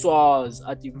 that's 2 hours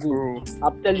at a go. Bro.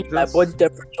 I'm telling you, my Just- body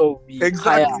temperature will be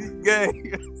higher. Exactly, guy.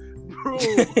 Bro.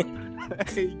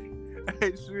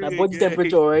 I swear, My body guy.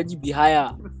 temperature already be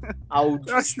higher. I would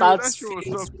That start show was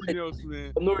feeling something sweat else,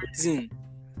 man. for no reason.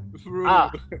 Bro.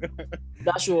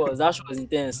 That show was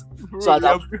intense. Bro, So at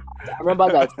yeah, I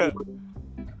remember that it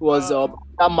was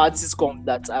that mad sitcom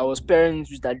that I was pairing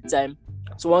with at the time.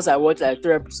 So once I watched like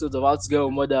 3 episodes of How to Get Away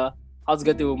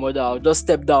with Mother, I'll just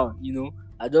step down.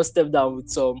 I just step down with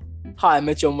some How I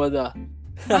Met Your Mother.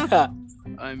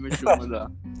 I Met Your Mother.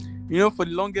 For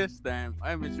the longest time,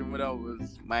 I Met Your Mother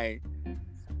was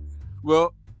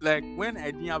like when I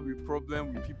didn't have a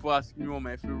problem with people asking me what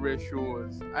my favorite show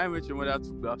was, I Met Your Mother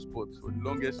took that spot for the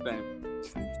longest time.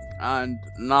 And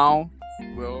now,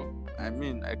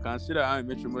 I consider I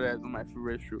Met Your Mother as not my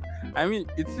favorite show.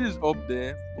 It is up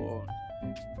there, but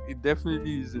it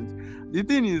definitely isn't. The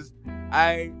thing is,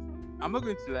 I'm not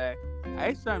going to lie. I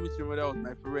used to Met Your Mother was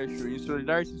my favorite show in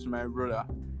solidarity to my brother.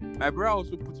 My brother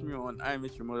also put me on I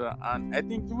Met Your Mother, and I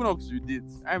think even up to date,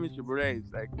 I Met Your Brother is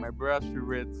like my brother's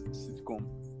favorite sitcom,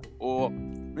 or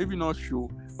maybe not show,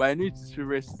 but I know it's his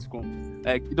favorite sitcom.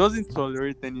 Like he doesn't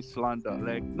tolerate any slander,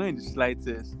 like not in the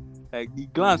slightest. Like the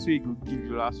glance where he go give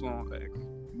you last one, like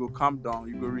you go calm down,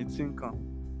 you go rethink him.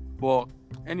 But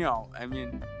anyhow,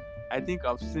 I think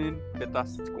I've seen better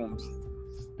sitcoms.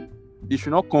 They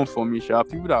should not come for me, sure.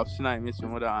 People that have seen I Met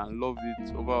Your Mother and love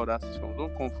it over other sitcoms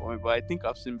don't come for me, but I think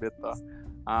I've seen better,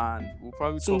 and we'll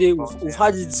probably Sunday, talk about we've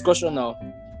had this discussion now.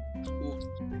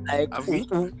 Like Have we?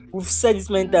 we've said it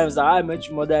many times that How I Met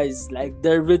Your Mother is like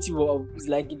derivative of is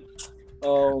like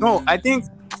No, I think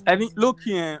look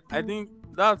here. I think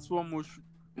that's what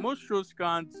most shows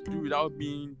can't do without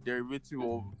being derivative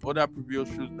of other previous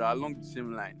shows that are along the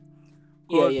same line.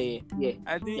 yeah.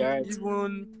 I think You're right.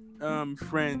 even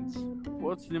Friends.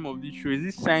 What's the name of this show? Is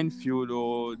it Seinfeld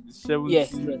or the Yeah,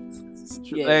 70s?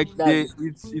 yeah. Like That's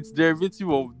it's derivative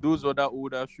of those other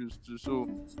older shows too. So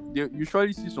they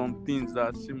usually see some things that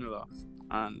are similar,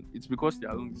 and it's because they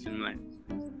are along the same line.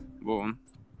 But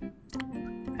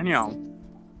anyhow,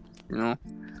 you know.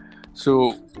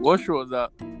 So what show was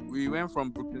that? We went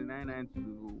from Brooklyn Nine-Nine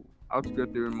to How to Get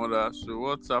Away with Murder. So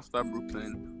what's after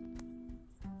Brooklyn?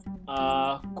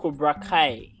 Cobra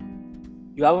Kai.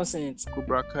 You haven't seen it?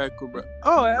 Cobra Kai, Cobra.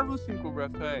 Oh, I haven't seen Cobra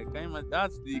Kai. Can you imagine?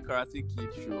 That's the Karate Kid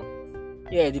show.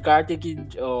 Yeah, the Karate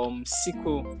Kid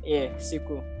sequel. Yeah,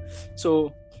 sequel.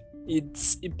 So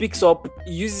it picks up.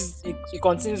 It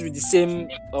continues with the same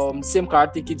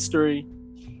Karate Kid story.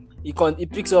 It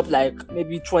picks up like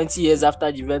maybe 20 years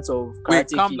after the events of Wait,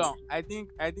 Karate calm Kid. down. I think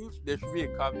there should be a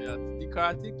caveat. The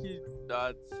Karate Kid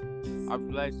that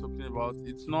Abdullah is talking about,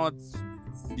 it's not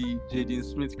the Jaden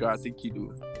Smith Karate Kid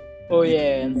though. Oh It's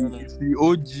yeah, it's the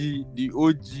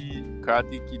OG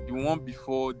Karate Kid, the one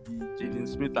before the Jaden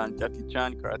Smith and Jackie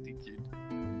Chan Karate Kid.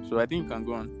 So I think you can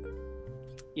go on.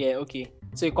 yeah. Okay.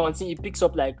 So it picks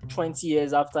up like 20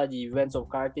 years after the events of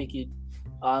Karate Kid.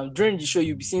 During the show,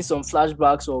 you'll be seeing some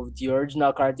flashbacks of the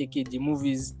original Karate Kid, the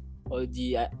movies, or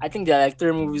I think there are like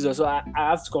 3 movies or so. I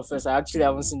have to confess, I actually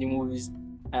haven't seen the movies.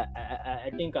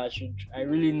 I think I should. I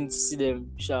really need to see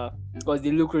them, sure, because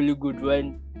they look really good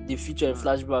when they feature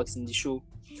flashbacks in the show.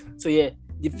 So yeah,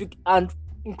 and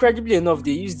incredibly enough,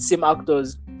 they use the same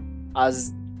actors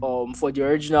as for the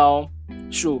original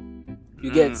show.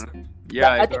 You get.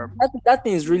 Yeah, I think that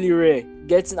thing is really rare.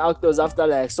 Getting actors after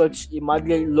like such a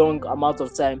madly long amount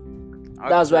of time.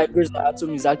 That's why Grey's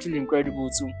Anatomy is actually incredible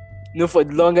too. For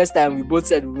the longest time we both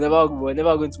said we were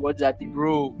never going to watch that thing,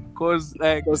 bro. Cause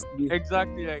like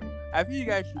exactly, like I feel you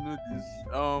guys should know this.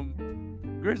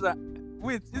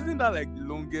 Wait, isn't that like the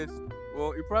longest?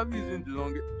 Well, it probably isn't the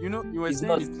longest. You were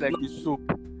saying it's like a soap.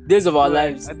 Days of Our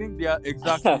Lives. I think they are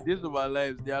exactly Days of Our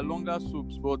Lives. They are longer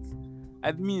soaps, but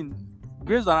I mean,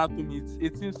 Grey's Anatomy, it's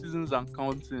 18 seasons and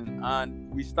counting, and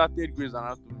we started Grey's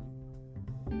Anatomy.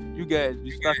 You guys,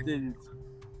 we started it.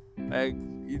 Like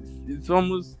it's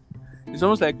almost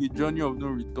like a journey of no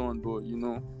return. But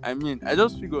I mean, I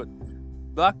just figured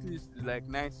Blacklist is like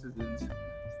 9 seasons.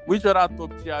 Which other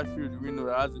top tier show do we know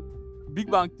that has it? Big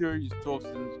Bang Theory is 12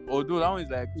 seasons, although that one is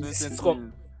like 20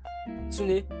 seasons.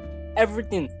 Sunday,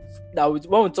 everything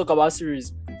when we talk about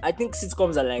series, I think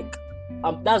sitcoms are like.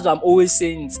 That's what I'm always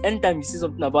saying. Anytime you see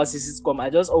something about a sitcom, I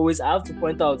have to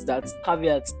point out that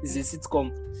caveat is a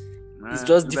sitcom. It's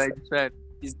just different.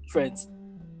 It's different.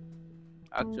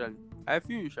 Actually, I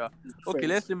feel you, Sha. Okay,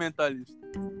 let's say Mentalist.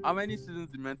 How many seasons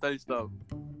did Mentalist have?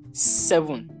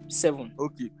 7.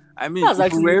 Okay, I mean,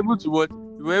 if we were able to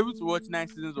watch 9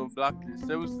 seasons of Blacklist,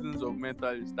 7 seasons of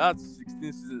Mentalist, that's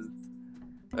 16 seasons.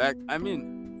 Like, I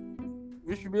mean,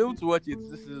 we should be able to watch 8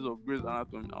 seasons of Grey's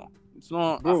Anatomy now. It's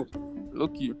not, bro.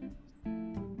 Lucky.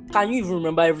 Can you even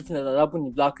remember everything that happened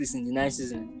in Blacklist in the 9th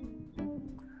season?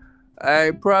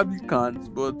 I probably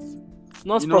can't, but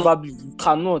not probably you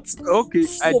cannot. Okay,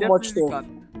 so I definitely much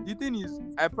can't. The thing is,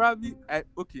 I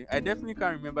definitely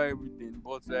can't remember everything,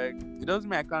 but like it doesn't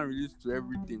mean I can't relate to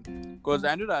everything, because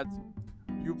I know that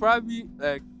you probably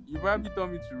tell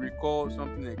me to recall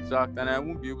something exact, and I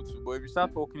won't be able to. But if you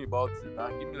start talking about it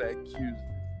and give me like cues,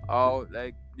 how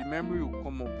like the memory will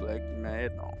come up like in my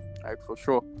head now, like for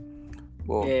sure.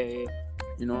 But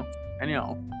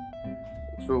anyhow,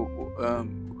 so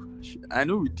I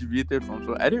know we deviated from,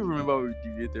 so I didn't remember where we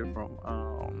deviated from.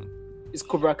 It's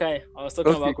Cobra Kai. I was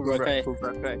talking about Cobra Kai.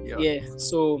 Cobra Kai, yeah.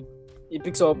 So it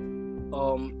picks up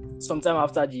sometime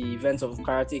after the events of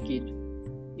Karate Kid.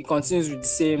 It continues with the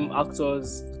same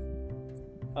actors,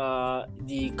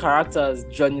 the characters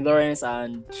Johnny Lawrence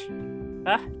and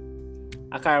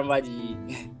I can't remember the.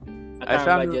 I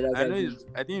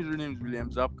think his real name is William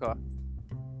Zabka.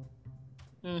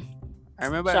 I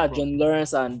remember John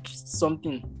Lawrence and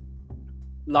something.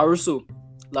 LaRusso,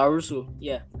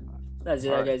 yeah, that's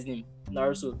the other guy's name,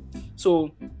 LaRusso.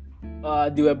 So,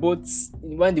 they were both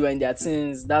when they were in their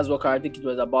teens. That's what Karate Kid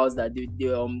was about. That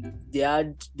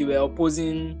they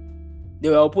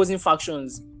were opposing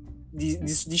factions.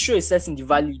 The show is set in the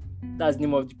Valley. That's the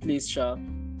name of the place.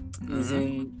 It's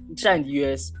in the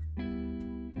US.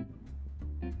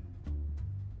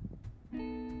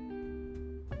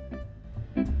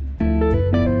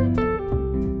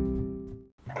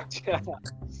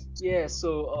 Yeah,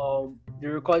 so the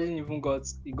recording even got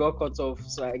cut off,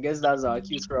 so I guess that's our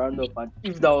cue to round up. And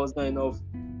if that was not enough,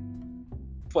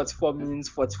 44 minutes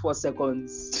 44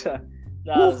 seconds.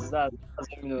 that's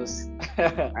luminous.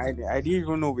 I didn't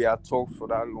even know we had talked for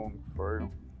that long, for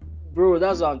real. Bro,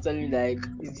 that's what I'm telling you. Like,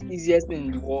 it's the easiest thing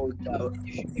in the world.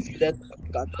 If you let go,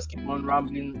 you can just keep on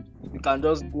rambling. You can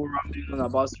just go rambling on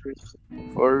about stories.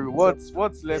 For So,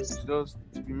 what's left yes, is just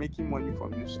to be making money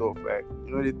from this stuff. Like,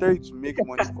 they tell you to make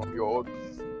money from your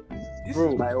hobbies. This is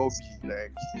bro, my hobby,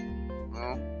 like, you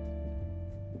know.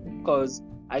 because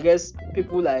I guess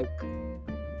people like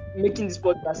making this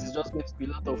podcast is just going to be a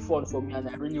lot of fun for me, and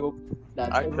I really hope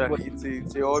that Actually, everybody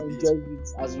it's a hobby. enjoys it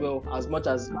as well. As much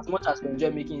as we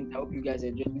enjoy making it, I hope you guys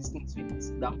enjoy listening to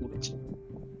it that much.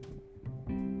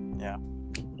 Yeah,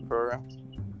 for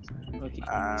Okay,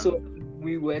 real. so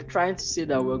we were trying to say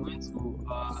that we're going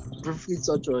to briefly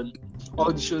touch on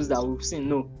all the shows that we've seen.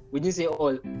 No, we didn't say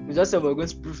all. We just said we're going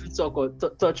to briefly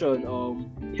touch on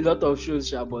a lot of shows,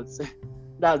 sha, but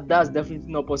that's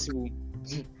definitely not possible.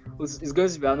 It's going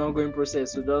to be an ongoing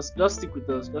process. So just stick with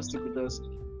us. Just stick with us.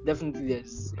 Definitely,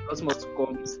 there's a lot more to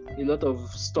come. A lot of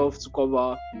stuff to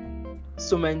cover.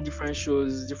 So many different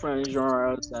shows, different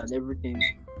genres, and everything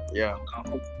Yeah, can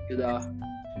come together.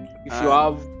 If you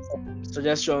and have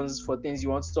suggestions for things you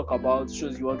want to talk about,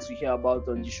 shows you want to hear about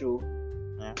on the show,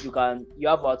 yeah. you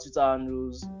have our Twitter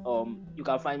handles. You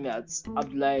can find me at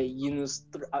Abdullahi Yunus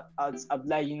at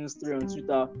Abdullahi Yunus 3 on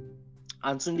Twitter,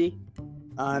 and Tunde.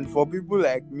 And for people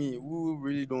like me who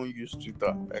really don't use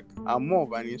Twitter, like I'm more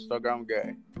of an Instagram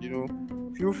guy,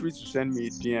 feel free to send me a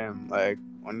DM like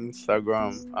on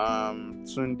Instagram.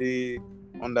 Tunde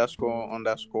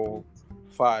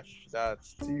Fash.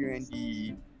 That's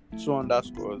TUNDE 2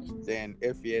 underscores then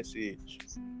FASH.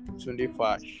 Tunde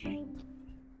Fash.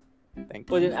 Thank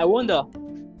But then you. I wonder,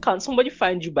 can somebody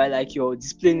find you by like your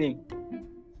display name?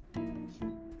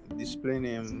 Display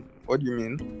name. What do you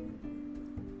mean?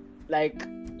 Like,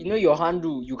 your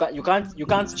handle. You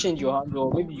can't change your handle,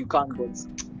 or maybe you can, but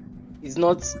it's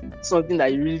not something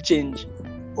that you really change.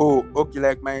 Oh, okay.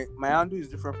 Like my handle is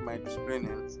different from my display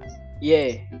name.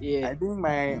 Yeah. I think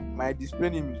my display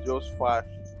name is just Fash.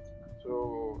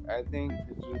 So I think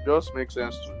it will just make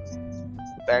sense to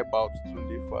type out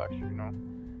Tunde Fash,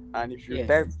 And if you Yeah.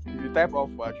 type out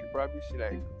Fash, you probably see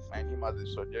like my name as a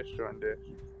suggestion there.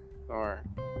 Or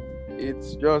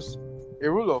it's just a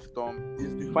rule of thumb.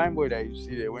 It's the fine boy that you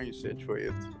see there when you search for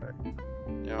it. Like,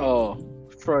 Oh,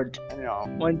 fraud. anyhow,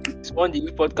 One day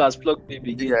podcast plug me you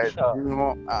begin. guys,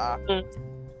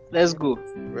 Let's go.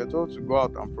 we're told to go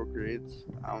out and procreate.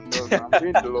 I'm doing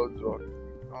the Lord's work.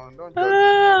 Don't judge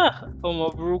me. Oh my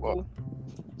bro.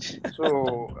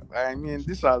 So, I mean,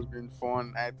 this has been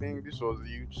fun. I think this was a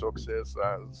huge success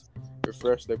as the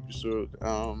first episode.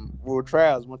 We'll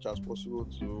try as much as possible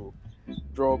to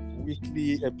drop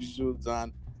weekly episodes,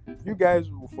 and you guys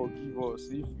will forgive us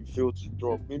if we fail to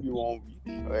drop maybe 1 week.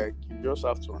 Like, you just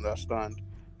have to understand.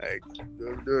 Like,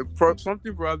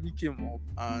 something probably came up,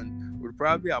 and we'll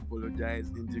probably apologize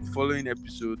in the following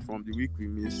episode from the week we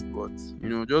missed. But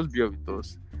just bear with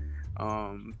us.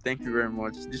 Thank you very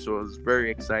much. This was very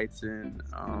exciting.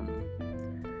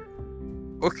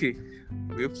 Okay,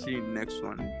 we hope to see you in the next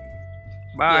one.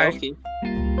 Bye. Yeah,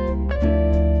 okay.